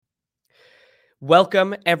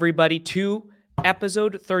Welcome, everybody, to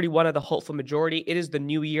episode 31 of the Hopeful Majority. It is the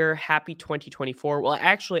new year. Happy 2024. Well,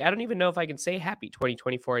 actually, I don't even know if I can say happy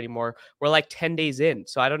 2024 anymore. We're like 10 days in,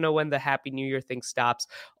 so I don't know when the happy new year thing stops.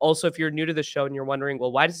 Also, if you're new to the show and you're wondering,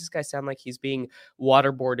 well, why does this guy sound like he's being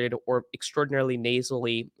waterboarded or extraordinarily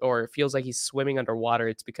nasally or feels like he's swimming underwater?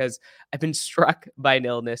 It's because I've been struck by an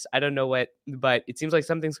illness. I don't know what, but it seems like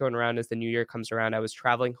something's going around as the new year comes around. I was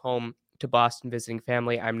traveling home to Boston visiting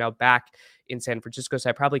family. I'm now back in San Francisco, so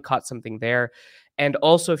I probably caught something there. And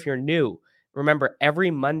also, if you're new, remember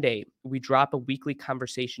every Monday we drop a weekly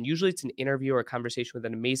conversation. Usually it's an interview or a conversation with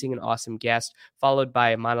an amazing and awesome guest, followed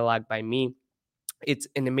by a monologue by me. It's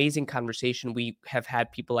an amazing conversation. We have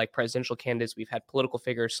had people like presidential candidates, we've had political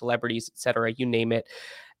figures, celebrities, etc., you name it.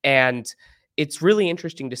 And it's really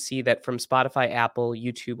interesting to see that from Spotify, Apple,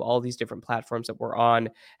 YouTube, all these different platforms that we're on,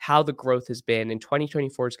 how the growth has been. And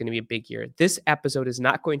 2024 is going to be a big year. This episode is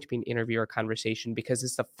not going to be an interview or conversation because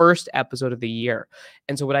it's the first episode of the year.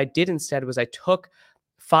 And so what I did instead was I took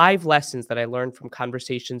 5 lessons that I learned from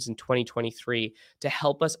conversations in 2023 to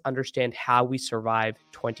help us understand how we survive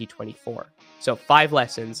 2024. So 5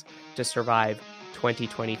 lessons to survive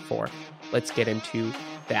 2024. Let's get into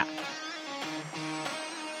that.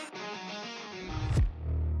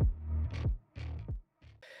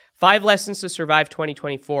 Five lessons to survive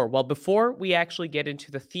 2024. Well, before we actually get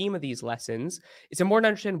into the theme of these lessons, it's important to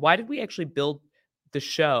understand, why did we actually build the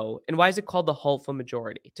show and why is it called the Hopeful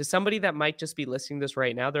Majority? To somebody that might just be listening to this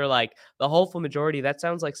right now, they're like, the Hopeful Majority, that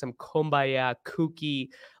sounds like some kumbaya, kooky,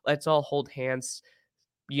 let's all hold hands,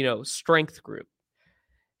 strength group.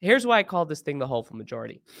 Here's why I call this thing the Hopeful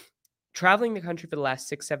Majority. Traveling the country for the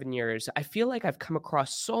last 6-7 years, I feel like I've come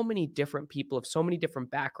across so many different people of so many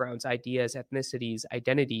different backgrounds, ideas, ethnicities,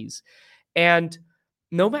 identities. And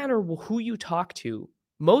no matter who you talk to,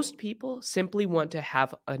 most people simply want to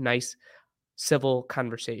have a nice civil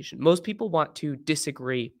conversation. Most people want to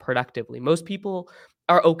disagree productively. Most people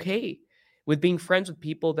are okay with being friends with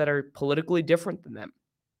people that are politically different than them.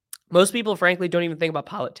 Most people, frankly, don't even think about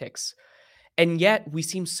politics. And yet we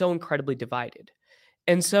seem so incredibly divided.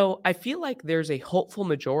 And so I feel like there's a hopeful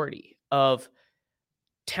majority of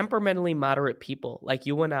temperamentally moderate people like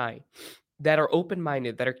you and I that are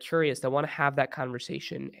open-minded, that are curious, that want to have that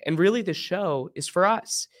conversation. And really the show is for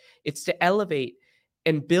us. It's to elevate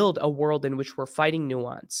and build a world in which we're fighting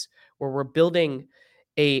nuance, where we're building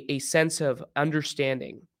a sense of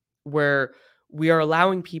understanding, where we are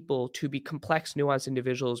allowing people to be complex, nuanced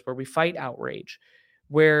individuals, where we fight outrage,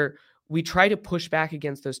 where we try to push back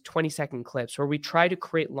against those 20-second clips, where we try to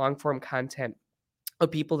create long-form content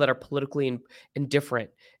of people that are politically indifferent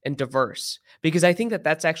and diverse. Because I think that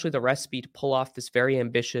that's actually the recipe to pull off this very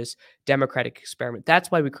ambitious democratic experiment.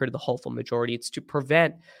 That's why we created the Hopeful Majority. It's to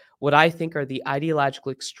prevent what I think are the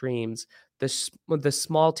ideological extremes, the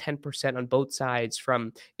small 10% on both sides,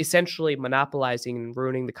 from essentially monopolizing and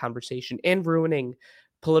ruining the conversation and ruining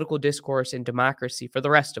political discourse and democracy for the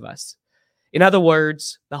rest of us. In other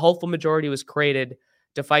words, the Hopeful Majority was created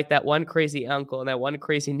to fight that one crazy uncle and that one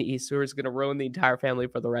crazy niece who is going to ruin the entire family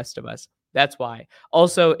for the rest of us. That's why.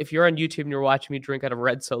 Also, if you're on YouTube and you're watching me drink out of a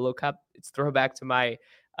red Solo cup, it's throwback to my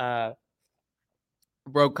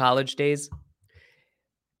Rogue College days.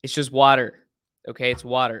 It's just water. Okay, it's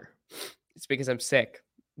water. It's because I'm sick,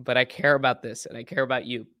 but I care about this and I care about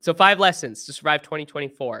you. So 5 lessons to survive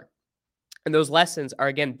 2024. And those lessons are,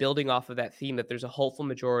 again, building off of that theme that there's a hopeful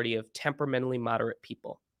majority of temperamentally moderate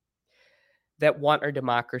people that want our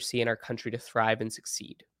democracy and our country to thrive and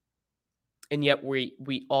succeed. And yet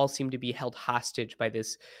we all seem to be held hostage by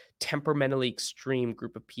this temperamentally extreme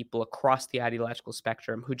group of people across the ideological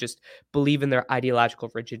spectrum who just believe in their ideological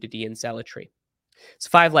rigidity and zealotry. So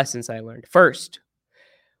 5 lessons I learned. First,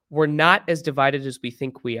 we're not as divided as we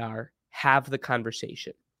think we are. Have the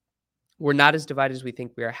conversation. We're not as divided as we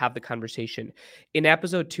think we are. Have the conversation. In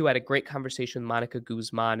episode 2, I had a great conversation with Monica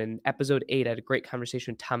Guzman. In episode 8, I had a great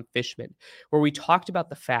conversation with Tom Fishman, where we talked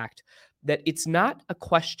about the fact that it's not a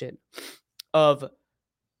question of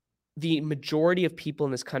the majority of people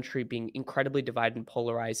in this country being incredibly divided and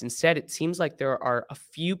polarized. Instead, it seems like there are a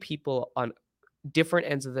few people on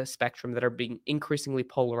different ends of the spectrum that are being increasingly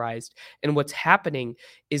polarized. And what's happening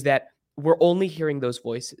is that we're only hearing those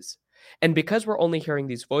voices. And because we're only hearing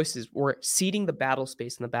these voices, we're ceding the battle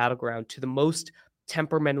space and the battleground to the most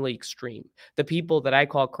temperamentally extreme, the people that I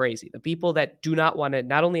call crazy, the people that do not want to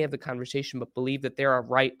not only have the conversation, but believe that they are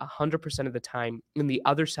right 100% of the time. And the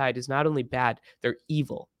other side is not only bad, they're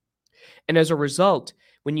evil. And as a result,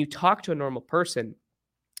 when you talk to a normal person,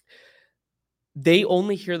 they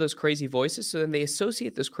only hear those crazy voices. So then they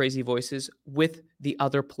associate those crazy voices with the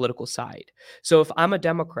other political side. So if I'm a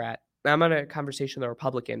Democrat, I'm on a conversation with a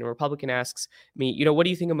Republican, and a Republican asks me, what do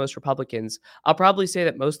you think of most Republicans? I'll probably say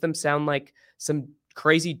that most of them sound like some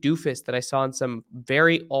crazy doofus that I saw on some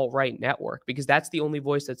very alt-right network, because that's the only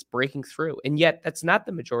voice that's breaking through. And yet that's not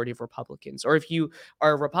the majority of Republicans. Or if you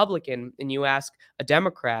are a Republican and you ask a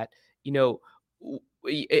Democrat,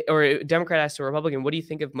 or a Democrat asks a Republican, what do you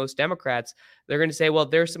think of most Democrats? They're going to say, well,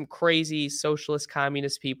 there's some crazy socialist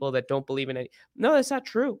communist people that don't believe in any. No, that's not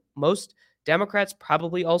true. Most Democrats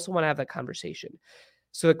probably also want to have that conversation.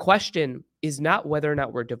 So the question is not whether or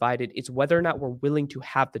not we're divided, it's whether or not we're willing to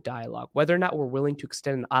have the dialogue, whether or not we're willing to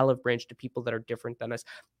extend an olive branch to people that are different than us,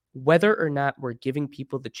 whether or not we're giving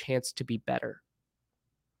people the chance to be better,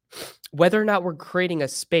 whether or not we're creating a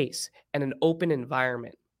space and an open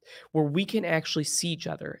environment where we can actually see each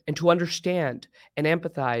other and to understand and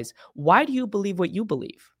empathize. Why do you believe what you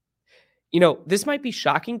believe? This might be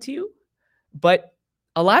shocking to you, but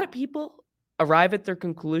a lot of people arrive at their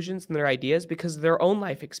conclusions and their ideas because of their own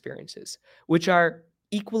life experiences, which are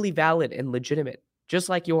equally valid and legitimate, just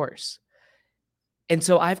like yours. And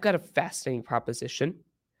so I've got a fascinating proposition.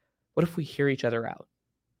 What if we hear each other out?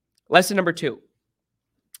 Lesson number 2.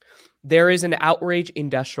 There is an outrage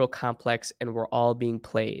industrial complex, and we're all being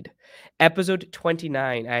played. Episode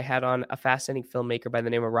 29, I had on a fascinating filmmaker by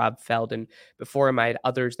the name of Rob Feld, and before him, I had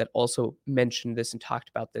others that also mentioned this and talked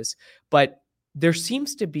about this. But there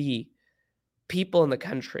seems to be people in the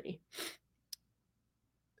country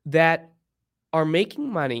that are making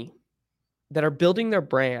money, that are building their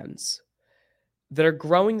brands, that are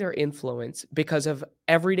growing their influence because of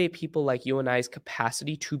everyday people like you and I's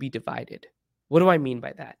capacity to be divided. What do I mean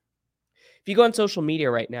by that? If you go on social media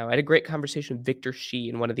right now, I had a great conversation with Victor Shi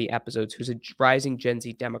in one of the episodes, who's a rising Gen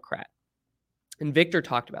Z Democrat. And Victor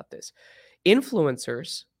talked about this.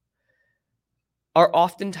 Influencers are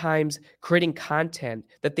oftentimes creating content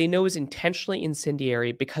that they know is intentionally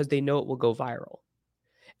incendiary because they know it will go viral.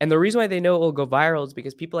 And the reason why they know it will go viral is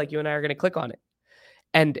because people like you and I are going to click on it.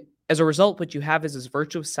 And as a result, what you have is this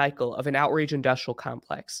virtuous cycle of an outrage industrial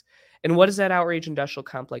complex. And what is that outrage industrial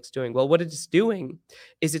complex doing? Well, what it's doing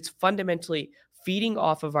is it's fundamentally feeding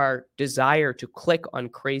off of our desire to click on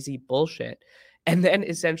crazy bullshit and then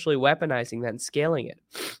essentially weaponizing that and scaling it.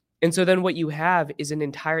 And so then what you have is an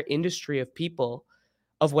entire industry of people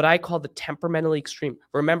of what I call the temperamentally extreme.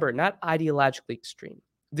 Remember, not ideologically extreme.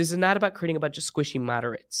 This is not about creating a bunch of squishy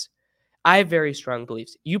moderates. I have very strong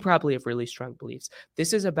beliefs. You probably have really strong beliefs.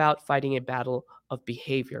 This is about fighting a battle of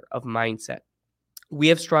behavior, of mindset. We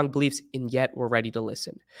have strong beliefs, and yet we're ready to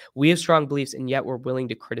listen. We have strong beliefs, and yet we're willing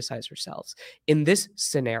to criticize ourselves. In this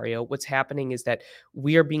scenario, what's happening is that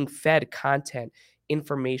we are being fed content,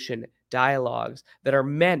 information, dialogues that are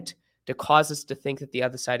meant to cause us to think that the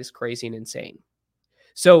other side is crazy and insane.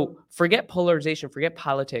 So forget polarization, forget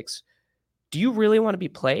politics. Do you really want to be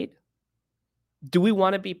played? Do we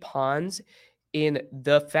want to be pawns in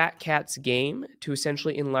the fat cat's game to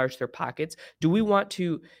essentially enlarge their pockets? Do we want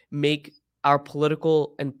to make our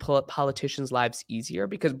political and politicians' lives easier?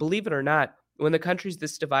 Because believe it or not, when the country's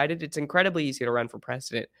this divided, it's incredibly easy to run for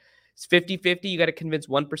president. It's 50-50. You got to convince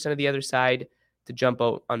 1% of the other side to jump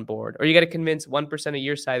on board. Or you got to convince 1% of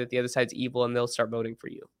your side that the other side's evil and they'll start voting for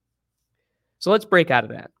you. So let's break out of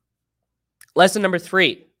that. Lesson number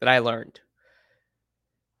 3 that I learned.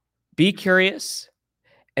 Be curious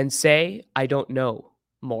and say, I don't know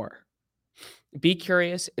more. Be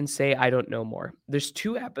curious and say, I don't know more. There's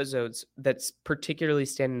 2 episodes that particularly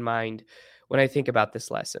stand in mind when I think about this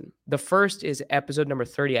lesson. The first is episode number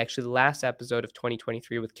 30, actually the last episode of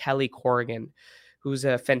 2023 with Kelly Corrigan, who's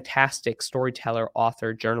a fantastic storyteller,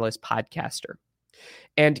 author, journalist, podcaster.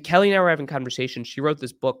 And Kelly and I were having conversations. She wrote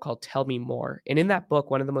this book called Tell Me More. And in that book,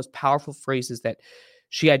 one of the most powerful phrases that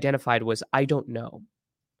she identified was, I don't know.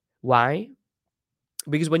 Why?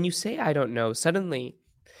 Because when you say, I don't know, suddenly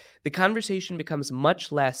the conversation becomes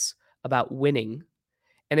much less about winning,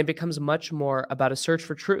 and it becomes much more about a search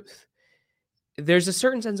for truth. There's a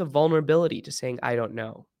certain sense of vulnerability to saying, I don't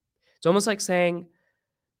know. It's almost like saying,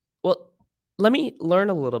 well, let me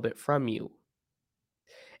learn a little bit from you.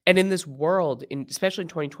 And in this world, especially in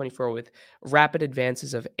 2024, with rapid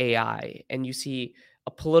advances of AI, and you see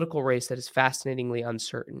a political race that is fascinatingly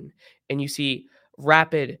uncertain, and you see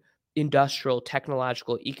rapid industrial,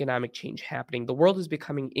 technological, economic change happening, the world is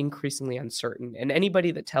becoming increasingly uncertain. And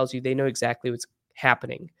anybody that tells you they know exactly what's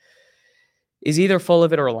happening is either full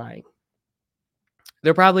of it or lying.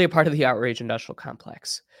 They're probably a part of the outrage industrial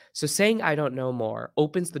complex. So saying I don't know more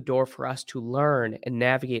opens the door for us to learn and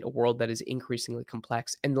navigate a world that is increasingly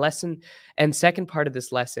complex. And second part of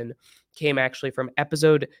this lesson came actually from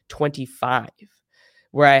episode 25,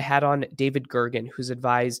 where I had on David Gergen, who's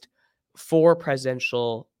advised 4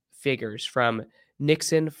 presidential figures from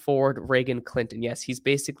Nixon, Ford, Reagan, Clinton. Yes, he's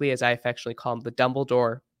basically, as I affectionately call him, the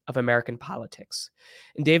Dumbledore of American politics.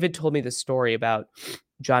 And David told me this story about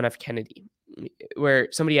John F. Kennedy, where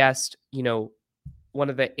somebody asked, one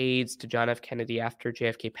of the aides to John F. Kennedy after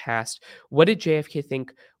JFK passed, what did JFK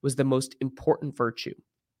think was the most important virtue?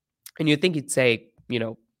 And you'd think he'd say,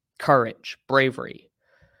 courage, bravery.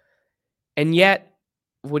 And yet,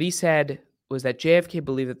 what he said was that JFK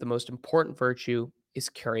believed that the most important virtue is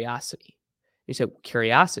curiosity. He said,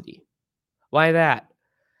 curiosity? Why that?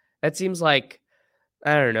 That seems like,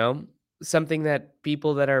 I don't know, something that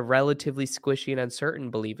people that are relatively squishy and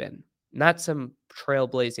uncertain believe in, not some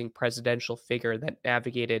trailblazing presidential figure that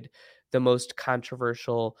navigated the most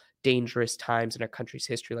controversial, dangerous times in our country's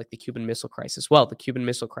history, like the Cuban Missile Crisis. Well, the Cuban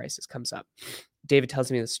Missile Crisis comes up. David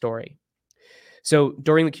tells me the story. So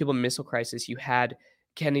during the Cuban Missile Crisis,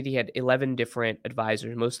 Kennedy had 11 different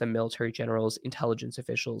advisors, most of them military generals, intelligence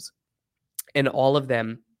officials, and all of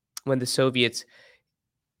them, when the Soviets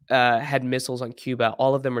had missiles on Cuba,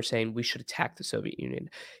 all of them were saying we should attack the Soviet Union.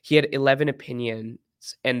 He had 11 opinions,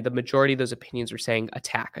 and the majority of those opinions were saying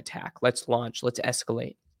attack, let's launch, let's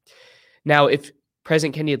escalate. Now, if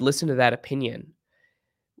President Kennedy had listened to that opinion,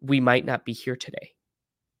 we might not be here today.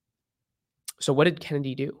 So what did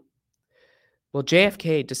Kennedy do? Well,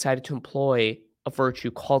 JFK decided to employ a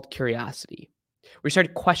virtue called curiosity, where he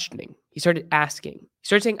started questioning, he started asking, he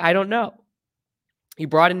started saying, I don't know. He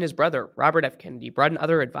brought in his brother, Robert F. Kennedy, brought in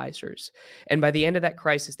other advisors. And by the end of that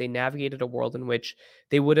crisis, they navigated a world in which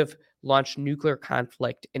they would have launched nuclear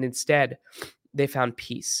conflict. And instead, they found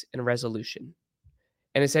peace and resolution.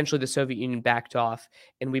 And essentially, the Soviet Union backed off,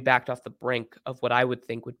 and we backed off the brink of what I would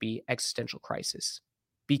think would be existential crisis.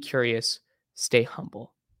 Be curious, stay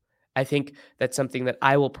humble. I think that's something that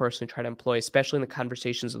I will personally try to employ, especially in the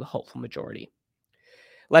conversations of the hopeful majority.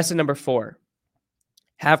 Lesson number 4.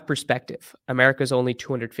 Have perspective. America's only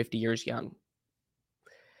 250 years young.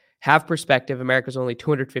 Have perspective. America's only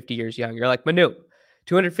 250 years young. You're like, Manu,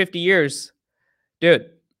 250 years? Dude,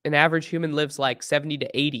 an average human lives like 70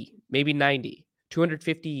 to 80, maybe 90.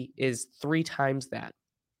 250 is 3 times that.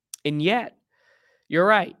 And yet, you're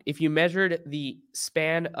right. If you measured the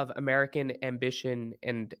span of American ambition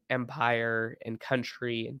and empire and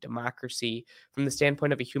country and democracy from the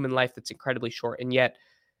standpoint of a human life, that's incredibly short. And yet,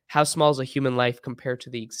 how small is a human life compared to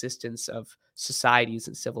the existence of societies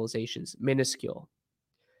and civilizations? Minuscule.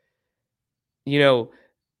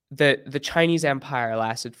 The Chinese Empire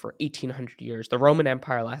lasted for 1,800 years. The Roman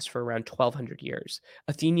Empire lasted for around 1,200 years.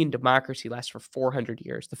 Athenian democracy lasted for 400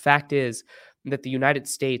 years. The fact is that the United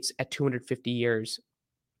States at 250 years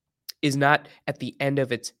is not at the end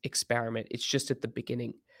of its experiment. It's just at the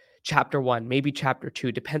beginning. Chapter 1, maybe chapter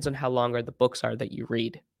 2, depends on how long the books are that you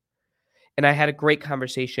read. And I had a great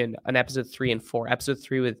conversation on episode 3 and 4. Episode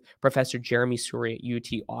 3 with Professor Jeremy Suri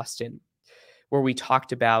at UT Austin, where we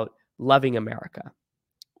talked about loving America,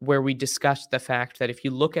 where we discussed the fact that if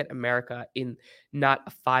you look at America in not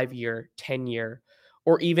a 5-year, 10-year,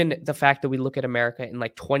 or even the fact that we look at America in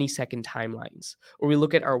like 20-second timelines, or we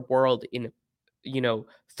look at our world in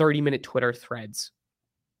 30-minute Twitter threads,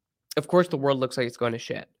 of course the world looks like it's going to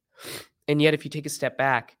shit. And yet if you take a step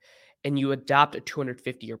back and you adopt a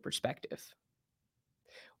 250-year perspective,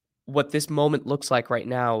 what this moment looks like right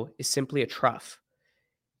now is simply a trough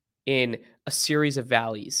in a series of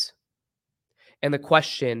valleys. And the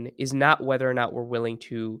question is not whether or not we're willing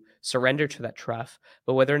to surrender to that trough,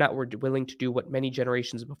 but whether or not we're willing to do what many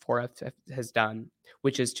generations before us has done,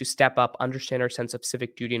 which is to step up, understand our sense of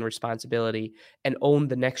civic duty and responsibility, and own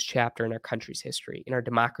the next chapter in our country's history, in our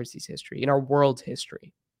democracy's history, in our world's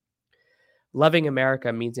history. Loving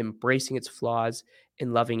America means embracing its flaws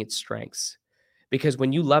and loving its strengths. Because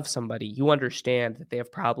when you love somebody, you understand that they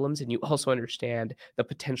have problems, and you also understand the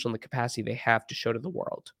potential and the capacity they have to show to the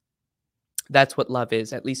world. That's what love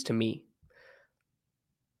is, at least to me.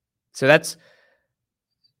 So that's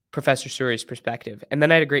Professor Suri's perspective. And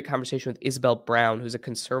then I had a great conversation with Isabel Brown, who's a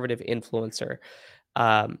conservative influencer,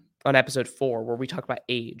 on episode 4, where we talk about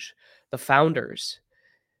age. The founders,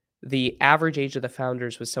 the average age of the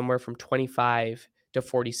founders was somewhere from 25 to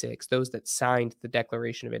 46, those that signed the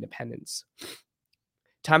Declaration of Independence.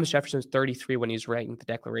 Thomas Jefferson was 33 when he was writing the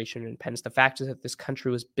Declaration of Independence. The fact is that this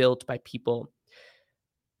country was built by people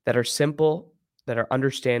that are simple, that are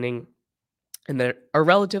understanding, and that are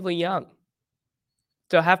relatively young.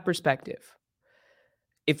 So have perspective.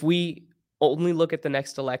 If we only look at the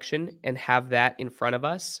next election and have that in front of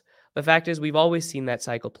us, the fact is we've always seen that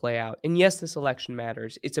cycle play out. And yes, this election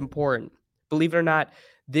matters. It's important. Believe it or not,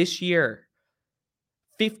 this year,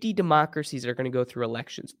 50 democracies are going to go through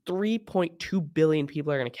elections. 3.2 billion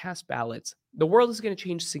people are going to cast ballots. The world is going to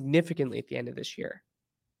change significantly at the end of this year.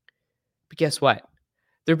 But guess what?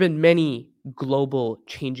 There have been many global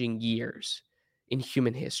changing years in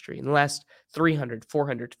human history in the last 300,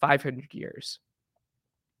 400, 500 years.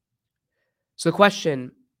 So the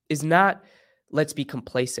question is not, let's be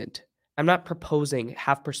complacent. I'm not proposing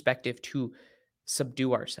half perspective to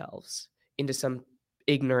subdue ourselves into some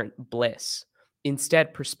ignorant bliss.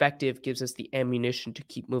 Instead, perspective gives us the ammunition to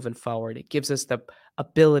keep moving forward. It gives us the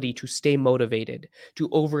ability to stay motivated, to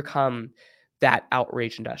overcome that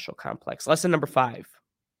outrage industrial complex. Lesson number 5.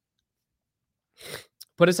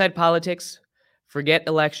 Put aside politics, forget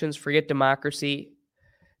elections, forget democracy.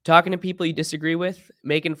 Talking to people you disagree with,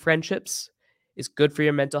 making friendships is good for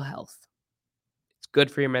your mental health. It's good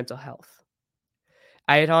for your mental health.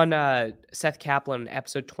 I had on Seth Kaplan in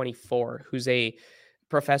episode 24, who's a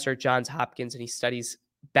professor at Johns Hopkins, and he studies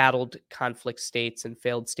battled conflict states and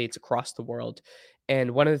failed states across the world.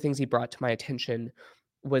 And one of the things he brought to my attention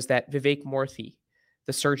was that Vivek Murthy,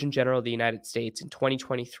 the Surgeon General of the United States in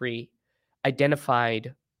 2023,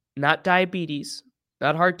 identified not diabetes,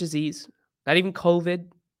 not heart disease, not even COVID,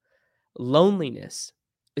 loneliness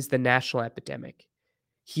is the national epidemic.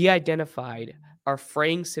 He identified our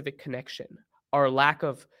fraying civic connection, our lack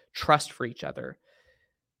of trust for each other,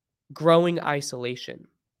 growing isolation,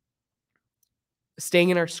 staying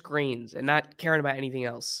in our screens and not caring about anything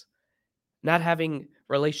else, not having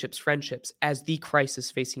relationships, friendships as the crisis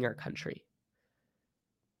facing our country.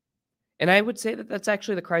 And I would say that that's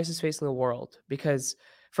actually the crisis facing the world because,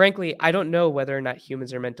 frankly, I don't know whether or not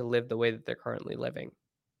humans are meant to live the way that they're currently living.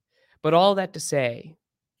 But all that to say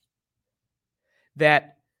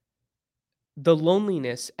that the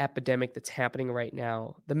loneliness epidemic that's happening right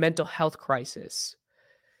now, the mental health crisis,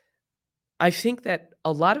 I think that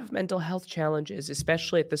a lot of mental health challenges,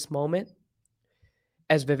 especially at this moment,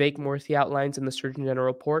 as Vivek Murthy outlines in the Surgeon General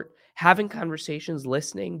report, having conversations,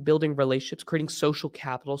 listening, building relationships, creating social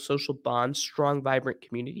capital, social bonds, strong, vibrant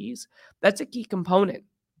communities, that's a key component.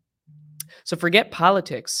 So forget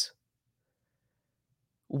politics.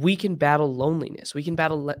 We can battle loneliness. We can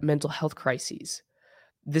battle mental health crises.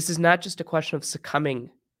 This is not just a question of succumbing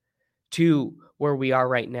to where we are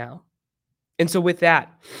right now. And so with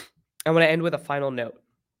that, I want to end with a final note.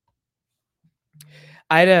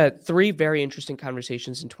 I had 3 very interesting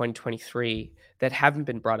conversations in 2023 that haven't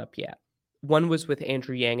been brought up yet. One was with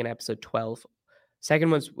Andrew Yang in episode 12.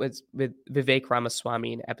 Second one was with Vivek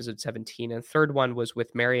Ramaswamy in episode 17. And third one was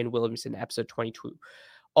with Marianne Williamson in episode 22.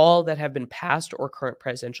 All that have been past or current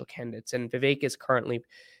presidential candidates. And Vivek is currently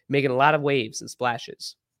making a lot of waves and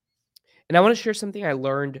splashes. And I want to share something I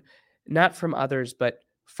learned not from others, but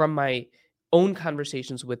from my own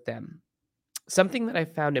conversations with them. Something that I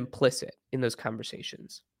found implicit in those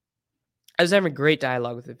conversations. I was having a great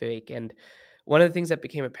dialogue with Vivek, and one of the things that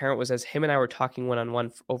became apparent was as him and I were talking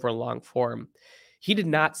one-on-one over a long form, he did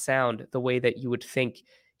not sound the way that you would think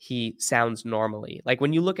he sounds normally. Like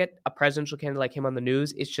when you look at a presidential candidate like him on the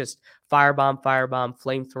news, it's just firebomb,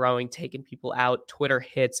 flame throwing, taking people out, Twitter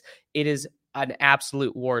hits. It is an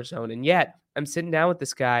absolute war zone. And yet I'm sitting down with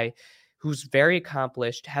this guy who's very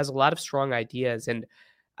accomplished, has a lot of strong ideas, and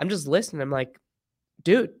I'm just listening. I'm like,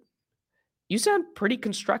 dude, you sound pretty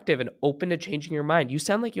constructive and open to changing your mind. You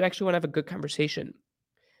sound like you actually want to have a good conversation.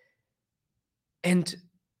 And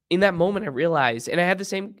in that moment, I realized, and I had the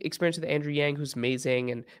same experience with Andrew Yang, who's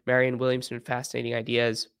amazing, and Marianne Williamson, fascinating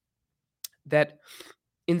ideas, that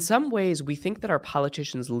in some ways we think that our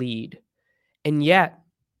politicians lead, and yet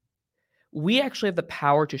we actually have the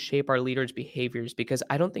power to shape our leaders' behaviors because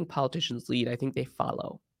I don't think politicians lead. I think they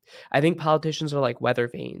follow. I think politicians are like weather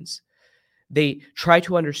vanes. They try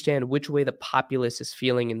to understand which way the populace is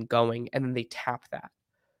feeling and going, and then they tap that.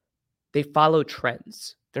 They follow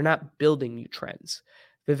trends. They're not building new trends.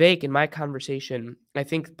 Vivek, in my conversation, I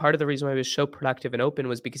think part of the reason why he was so productive and open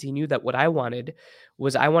was because he knew that what I wanted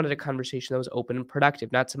was I wanted a conversation that was open and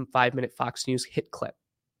productive, not some 5-minute Fox News hit clip.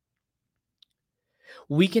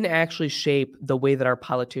 We can actually shape the way that our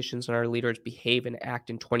politicians and our leaders behave and act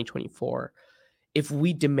in 2024 if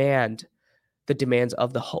we demand the demands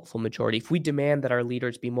of the hopeful majority, if we demand that our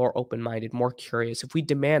leaders be more open-minded, more curious, if we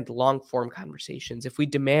demand long-form conversations, if we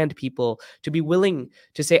demand people to be willing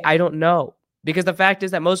to say, I don't know, because the fact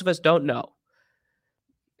is that most of us don't know.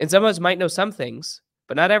 And some of us might know some things,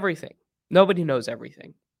 but not everything. Nobody knows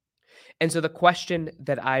everything. And so the question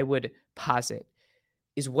that I would posit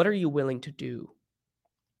is, what are you willing to do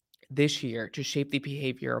this year to shape the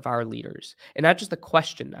behavior of our leaders? And not just the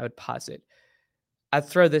question I would posit. I'd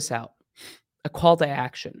throw this out. A call to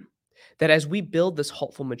action that as we build this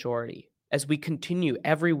hopeful majority, as we continue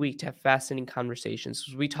every week to have fascinating conversations,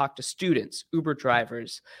 as we talk to students, Uber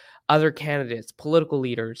drivers, other candidates, political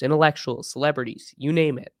leaders, intellectuals, celebrities, you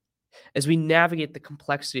name it, as we navigate the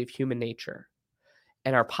complexity of human nature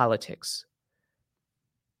and our politics.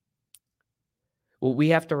 What we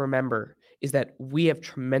have to remember is that we have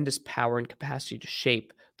tremendous power and capacity to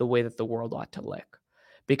shape the way that the world ought to look.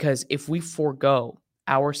 Because if we forego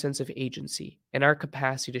our sense of agency and our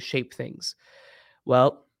capacity to shape things,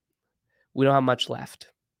 well, we don't have much left.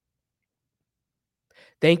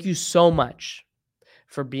 Thank you so much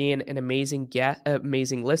for being an amazing guest,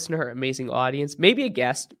 amazing listener, amazing audience, maybe a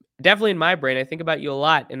guest. Definitely in my brain, I think about you a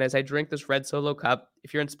lot. And as I drink this red Solo cup,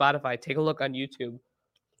 if you're on Spotify, take a look on YouTube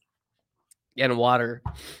and water.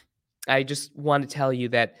 I just want to tell you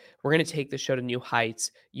that we're going to take the show to new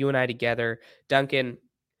heights, you and I together. Duncan,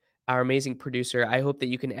 our amazing producer, I hope that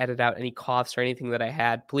you can edit out any coughs or anything that I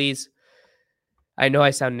had. Please, I know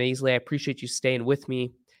I sound nasally. I appreciate you staying with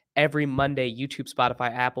me. Every Monday, YouTube,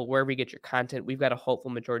 Spotify, Apple, wherever you get your content, we've got a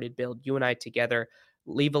hopeful majority to build, you and I together.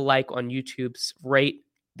 Leave a like on YouTube, rate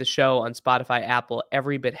the show on Spotify, Apple.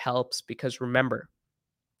 Every bit helps because remember,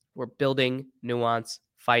 we're building nuance,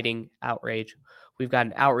 fighting outrage. We've got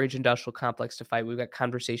an outrage industrial complex to fight. We've got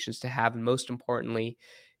conversations to have. And most importantly,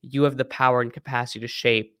 you have the power and capacity to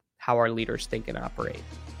shape how our leaders think and operate.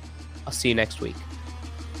 I'll see you next week.